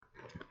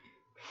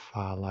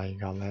Fala aí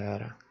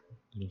galera,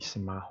 Lince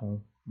Marrom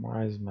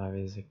mais uma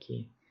vez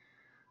aqui,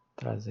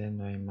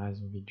 trazendo aí mais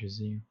um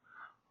videozinho.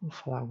 Vamos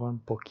falar agora um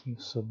pouquinho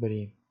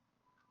sobre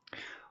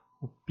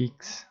o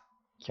Pix,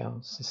 que é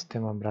um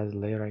sistema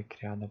brasileiro aí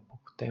criado há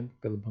pouco tempo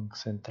pelo Banco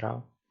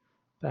Central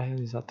para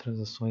realizar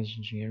transações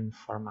de dinheiro de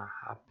forma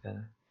rápida,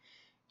 né?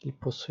 Ele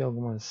possui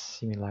algumas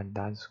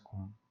similaridades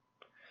com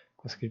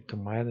as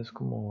criptomoedas,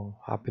 como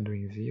rápido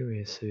envio e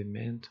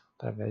recebimento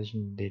através de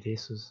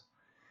endereços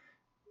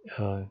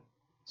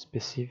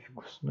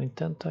específicos. No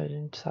entanto, a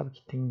gente sabe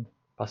que tem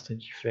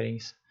bastante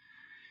diferença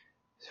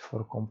se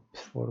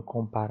for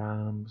comparar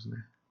ambos,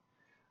 né?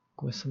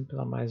 Começando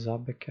pela mais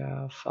óbvia, que é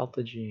a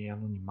falta de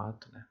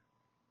anonimato, né?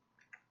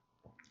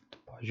 Tu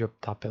pode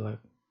optar pela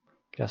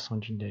criação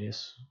de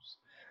endereços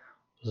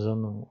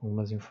usando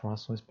algumas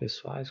informações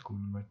pessoais, como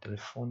número de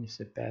telefone,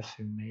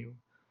 CPF, e-mail,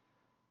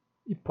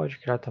 e pode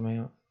criar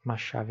também uma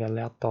chave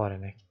aleatória,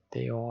 né? Que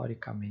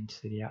teoricamente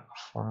seria a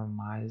forma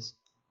mais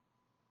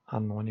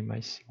anônima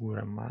e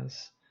segura,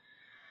 mas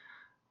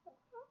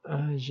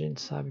a gente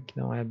sabe que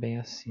não é bem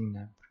assim,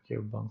 né? Porque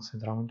o Banco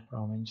Central muito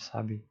provavelmente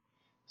sabe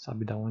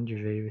de onde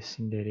veio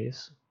esse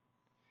endereço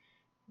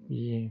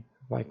e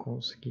vai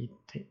conseguir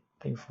ter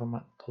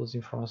todas as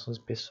informações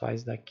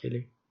pessoais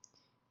daquele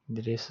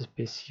endereço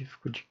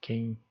específico de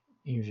quem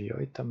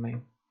enviou e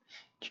também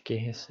de quem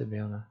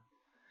recebeu, né?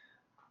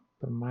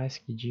 Por mais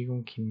que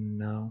digam que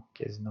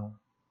eles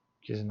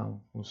não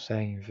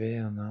conseguem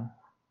ver ou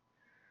não,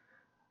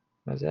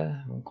 mas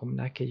vamos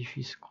combinar que é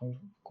difícil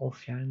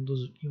confiar em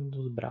um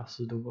dos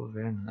braços do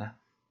governo, né?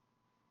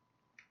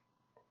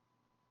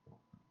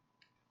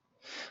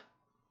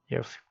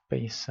 Eu fico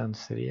pensando,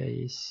 seria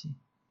esse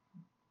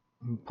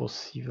um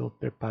possível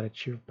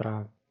preparativo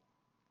para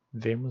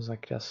vermos a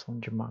criação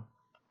de uma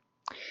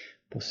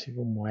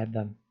possível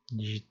moeda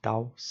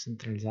digital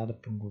centralizada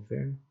por um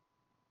governo?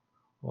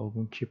 Ou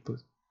algum tipo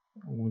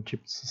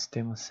de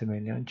sistema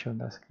semelhante ao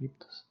das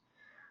criptos?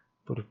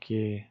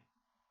 Porque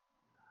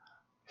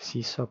se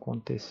isso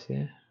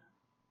acontecer,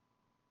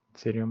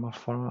 seria uma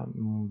forma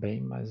bem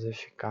mais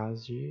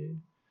eficaz de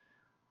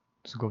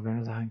dos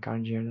governos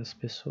arrancarem dinheiro das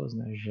pessoas,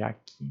 né? Já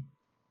que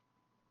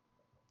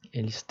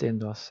eles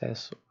tendo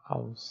acesso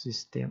ao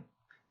sistema,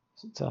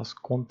 às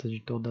contas de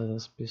todas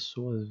as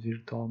pessoas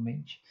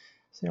virtualmente,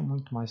 seria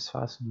muito mais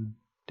fácil do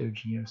teu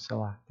dinheiro, sei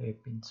lá, de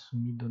repente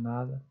sumir do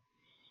nada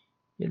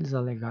e eles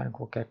alegarem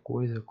qualquer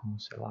coisa, como,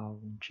 sei lá,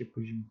 algum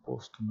tipo de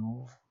imposto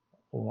novo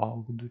ou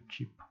algo do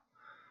tipo.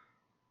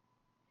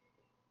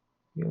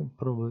 E o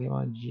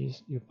problema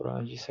disso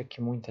é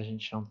que muita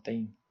gente não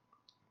tem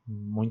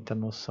muita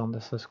noção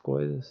dessas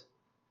coisas,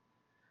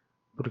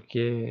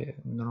 porque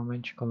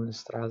normalmente quando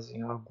eles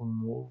trazem algo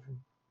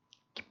novo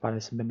que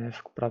parece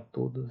benéfico para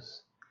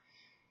todos,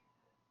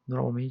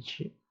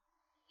 normalmente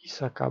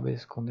isso acaba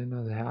escondendo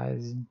as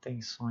reais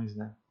intenções,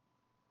 né?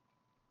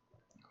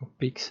 O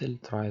Pix ele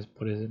traz,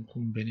 por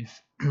exemplo, um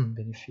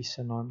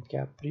benefício enorme que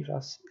é a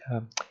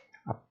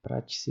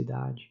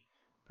praticidade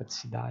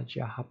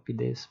e a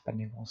rapidez para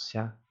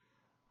negociar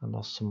a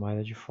nossa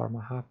moeda de forma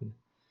rápida.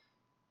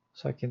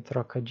 Só que em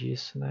troca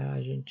disso, né,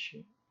 a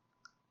gente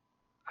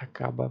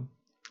acaba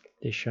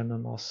deixando a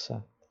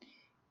nossa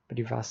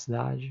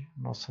privacidade,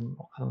 nosso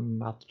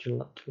anonimato de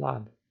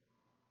lado,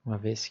 uma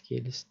vez que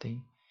eles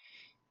têm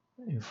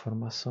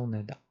informação,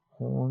 né, da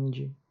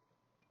onde,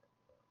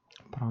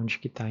 para onde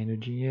que está indo o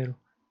dinheiro,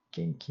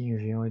 quem que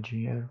enviou o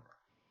dinheiro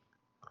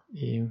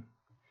e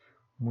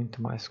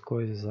muito mais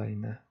coisas aí,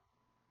 né?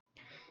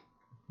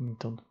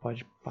 Então tu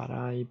pode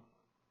parar e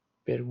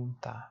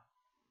perguntar,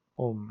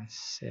 mas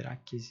será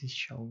que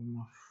existe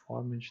alguma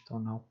forma de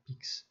tornar o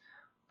Pix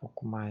um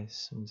pouco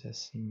mais, vamos dizer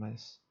assim,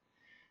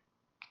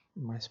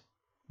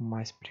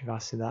 mais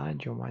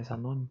privacidade ou mais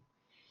anônimo?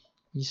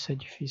 Isso é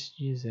difícil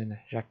de dizer,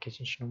 né? Já que a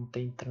gente não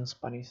tem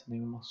transparência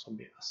nenhuma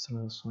sobre as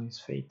transações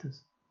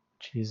feitas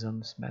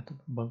utilizando esse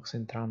método, o Banco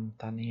Central não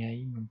está nem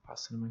aí, não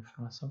passa nenhuma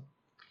informação.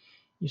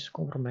 Isso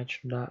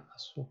compromete a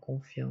sua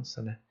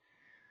confiança, né?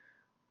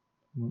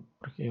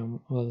 Porque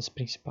uma das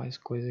principais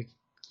coisas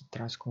que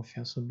traz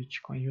confiança no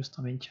Bitcoin é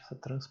justamente essa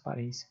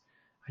transparência.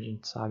 A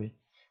gente sabe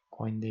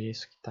qual é o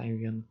endereço que está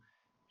enviando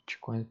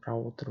Bitcoin para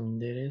outro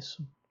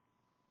endereço,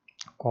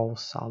 qual o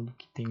saldo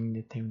que tem em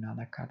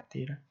determinada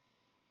carteira.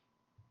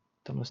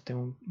 Então nós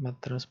temos uma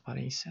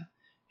transparência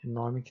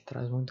enorme que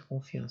traz muita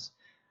confiança.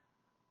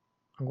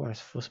 Agora,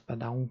 se fosse para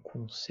dar um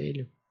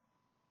conselho,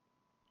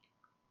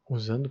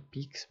 usando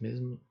Pix,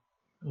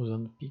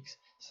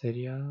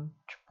 seria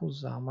tipo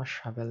usar uma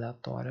chave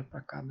aleatória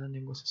para cada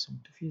negociação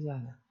que tu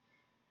fizer, né?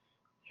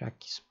 Já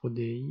que isso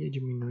poderia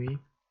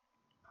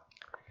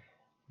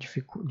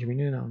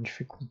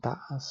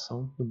dificultar a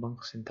ação do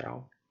Banco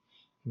Central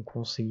em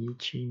conseguir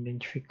te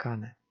identificar,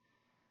 né?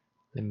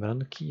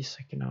 Lembrando que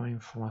isso aqui não é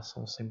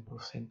informação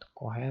 100%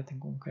 correta e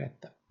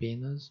concreta,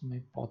 apenas uma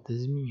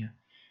hipótese minha,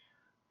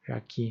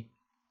 já que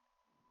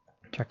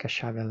a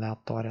chave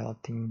aleatória ela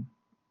tem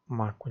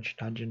uma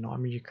quantidade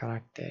enorme de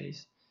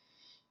caracteres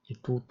e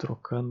tu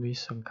trocando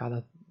isso em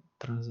cada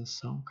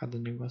transação, cada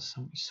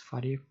negociação, isso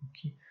faria com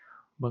que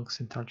Banco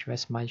Central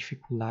tivesse mais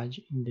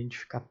dificuldade em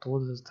identificar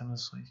todas as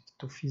transações que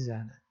tu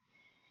fizer, né?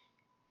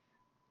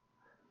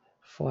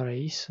 Fora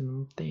isso,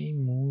 não tem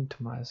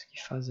muito mais o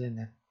que fazer,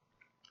 né?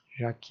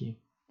 Já que,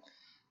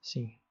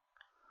 sim,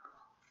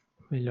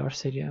 o melhor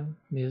seria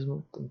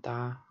mesmo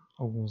tentar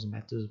alguns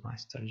métodos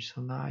mais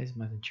tradicionais,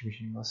 mais antigos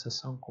de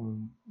negociação,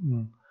 como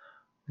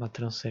uma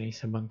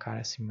transferência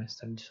bancária assim mais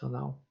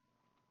tradicional,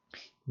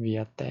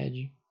 via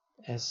TED.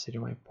 Essa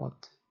seria uma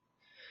hipótese.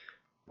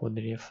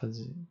 Poderia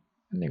fazer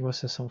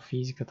negociação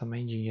física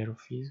também, dinheiro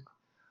físico.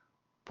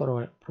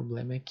 O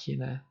problema é que,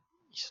 né,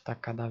 isso está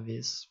cada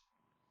vez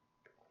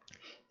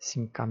se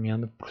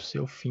encaminhando para o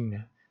seu fim,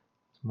 né?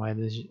 A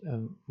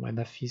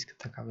moeda física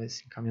está cada vez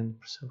se encaminhando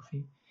para o seu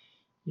fim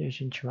e a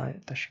gente vai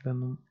estar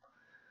chegando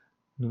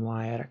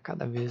numa era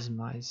cada vez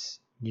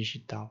mais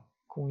digital.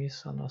 Com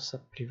isso, a nossa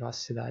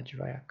privacidade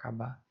vai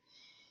acabar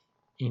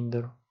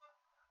indo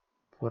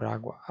por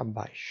água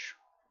abaixo.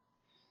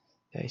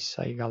 É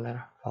isso aí,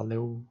 galera.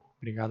 Valeu,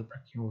 obrigado para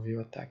quem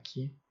ouviu até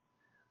aqui.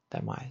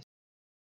 Até mais.